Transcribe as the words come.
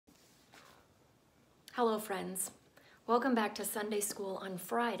Hello, friends. Welcome back to Sunday School on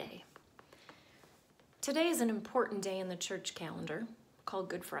Friday. Today is an important day in the church calendar called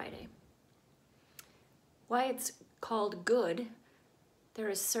Good Friday. Why it's called good, there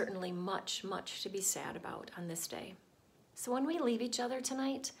is certainly much to be sad about on this day. So when we leave each other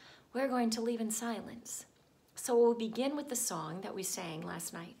tonight, we're going to leave in silence. So we'll begin with the song that we sang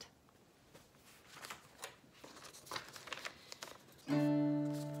last night.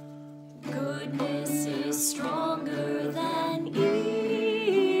 Goodness is stronger than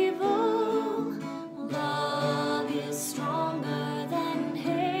evil. Love is stronger than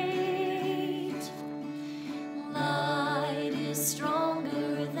hate. Light is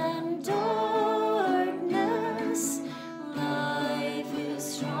stronger than darkness. Life is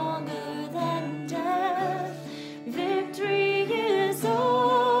stronger than death. Victory is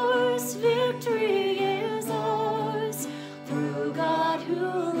ours. Victory is ours through God who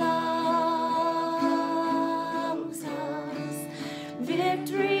loves us.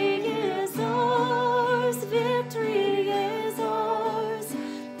 Victory is ours. Victory is ours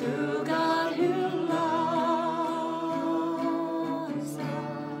through God who loves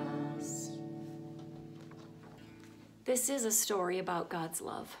us. This is a story about God's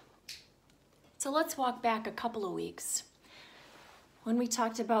love. So let's walk back a couple of weeks when we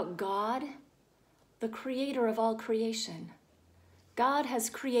talked about God, the creator of all creation. God has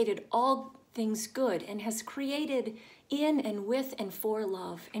created all things good and has created in and with and for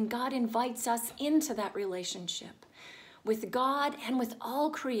love. And God invites us into that relationship with God and with all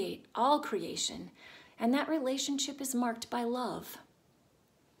creation. And that relationship is marked by love.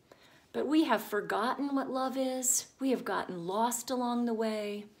 But we have forgotten what love is. We have gotten lost along the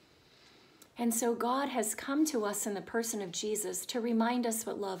way. And so God has come to us in the person of Jesus to remind us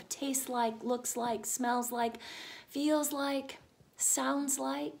what love tastes like, looks like, smells like, feels like, sounds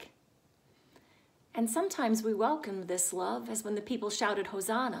like. And sometimes we welcome this love as when the people shouted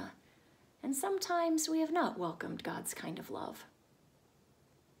Hosanna. And sometimes we have not welcomed God's kind of love.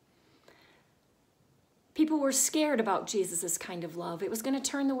 People were scared about Jesus' kind of love. It was going to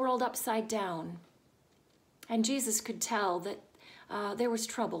turn the world upside down. And Jesus could tell that there was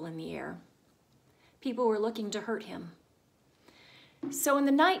trouble in the air. People were looking to hurt him. So in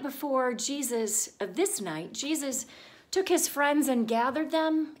the night before Jesus took his friends and gathered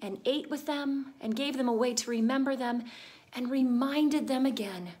them and ate with them and gave them a way to remember them and reminded them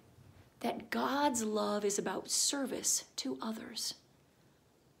again that God's love is about service to others.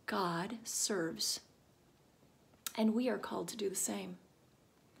 God serves. And we are called to do the same.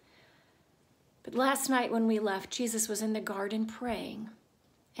 But last night when we left, Jesus was in the garden praying.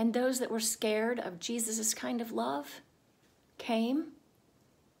 And those that were scared of Jesus' kind of love came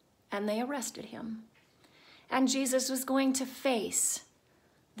and they arrested him. And Jesus was going to face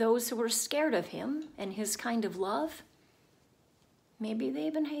those who were scared of him and his kind of love. Maybe they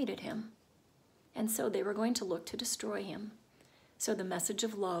even hated him. And so they were going to look to destroy him. So the message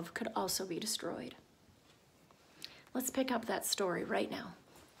of love could also be destroyed. Let's pick up that story right now.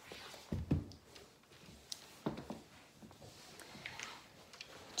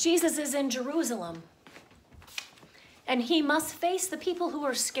 Jesus is in Jerusalem, and he must face the people who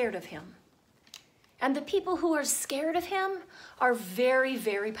are scared of him. And the people who are scared of him are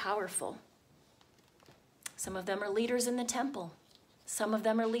very powerful. Some of them are leaders in the temple. Some of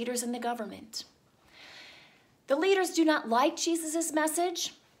them are leaders in the government. The leaders do not like Jesus'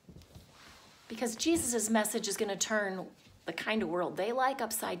 message because Jesus' message is going to turn the kind of world they like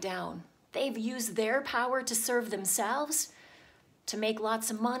upside down. They've used their power to serve themselves, to make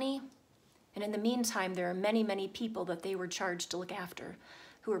lots of money. And in the meantime, there are many people that they were charged to look after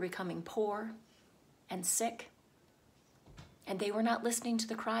who are becoming poor and sick, and they were not listening to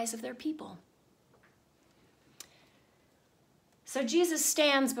the cries of their people. So Jesus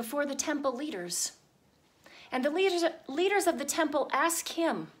stands before the temple leaders, and the leaders of the temple ask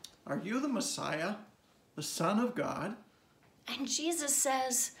him, "Are you the Messiah, the Son of God?" And Jesus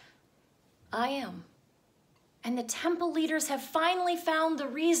says, "I am." And the temple leaders have finally found the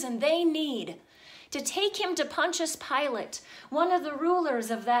reason they need to take him to Pontius Pilate, one of the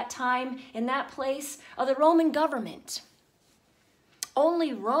rulers of that time in that place of the Roman government.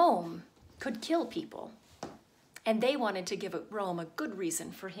 Only Rome could kill people, and they wanted to give Rome a good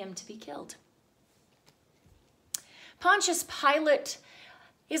reason for him to be killed. Pontius Pilate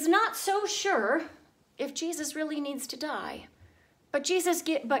is not so sure if Jesus really needs to die. But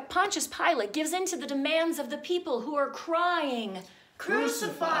Pontius Pilate gives in to the demands of the people who are crying,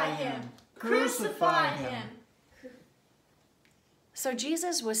 "Crucify him! Crucify him!" So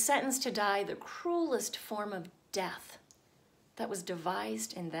Jesus was sentenced to die the cruelest form of death that was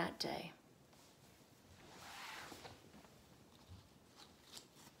devised in that day.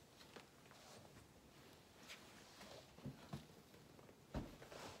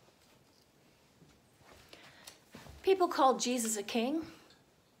 People called Jesus a king,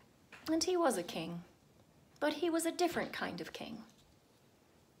 and he was a king, but he was a different kind of king.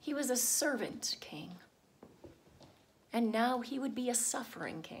 He was a servant king, and now he would be a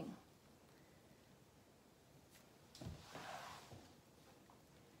suffering king.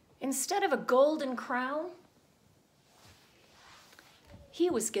 Instead of a golden crown, he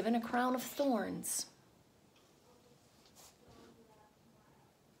was given a crown of thorns.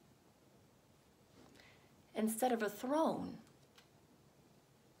 Instead of a throne,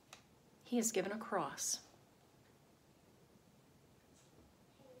 he is given a cross.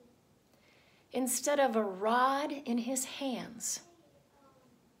 Instead of a rod in his hands,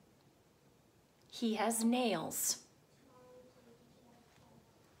 he has nails.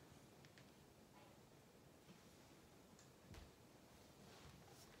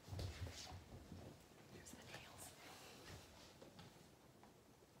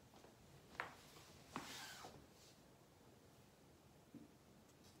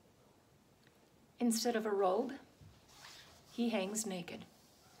 Instead of a robe, he hangs naked.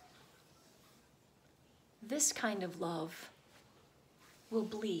 This kind of love will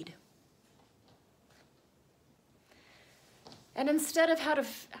bleed. And instead of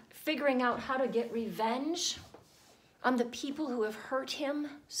figuring out how to get revenge on the people who have hurt him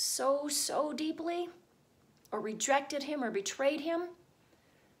so deeply, or rejected him or betrayed him,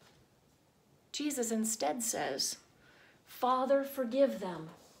 Jesus instead says, "Father, forgive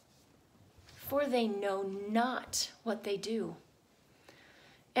them, for they know not what they do."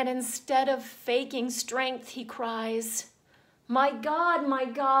 And instead of faking strength, he cries, my God,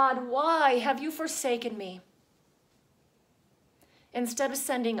 why have you forsaken me?" Instead of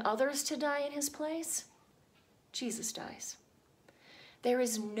sending others to die in his place, Jesus dies. There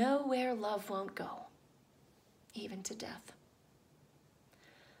is nowhere love won't go, even to death.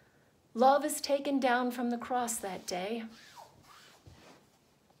 Love is taken down from the cross that day.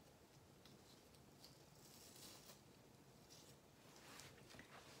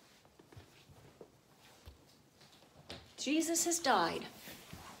 Jesus has died.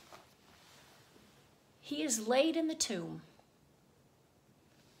 He is laid in the tomb,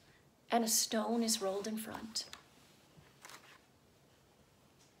 and a stone is rolled in front.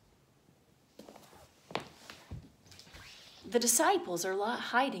 The disciples are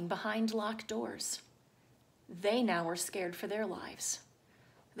hiding behind locked doors. They now are scared for their lives.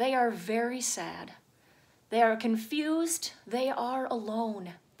 They are very sad. They are confused. They are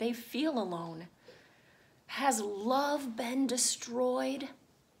alone. They feel alone. Has love been destroyed?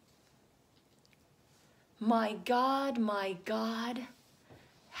 My God,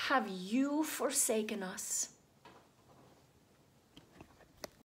 have you forsaken us?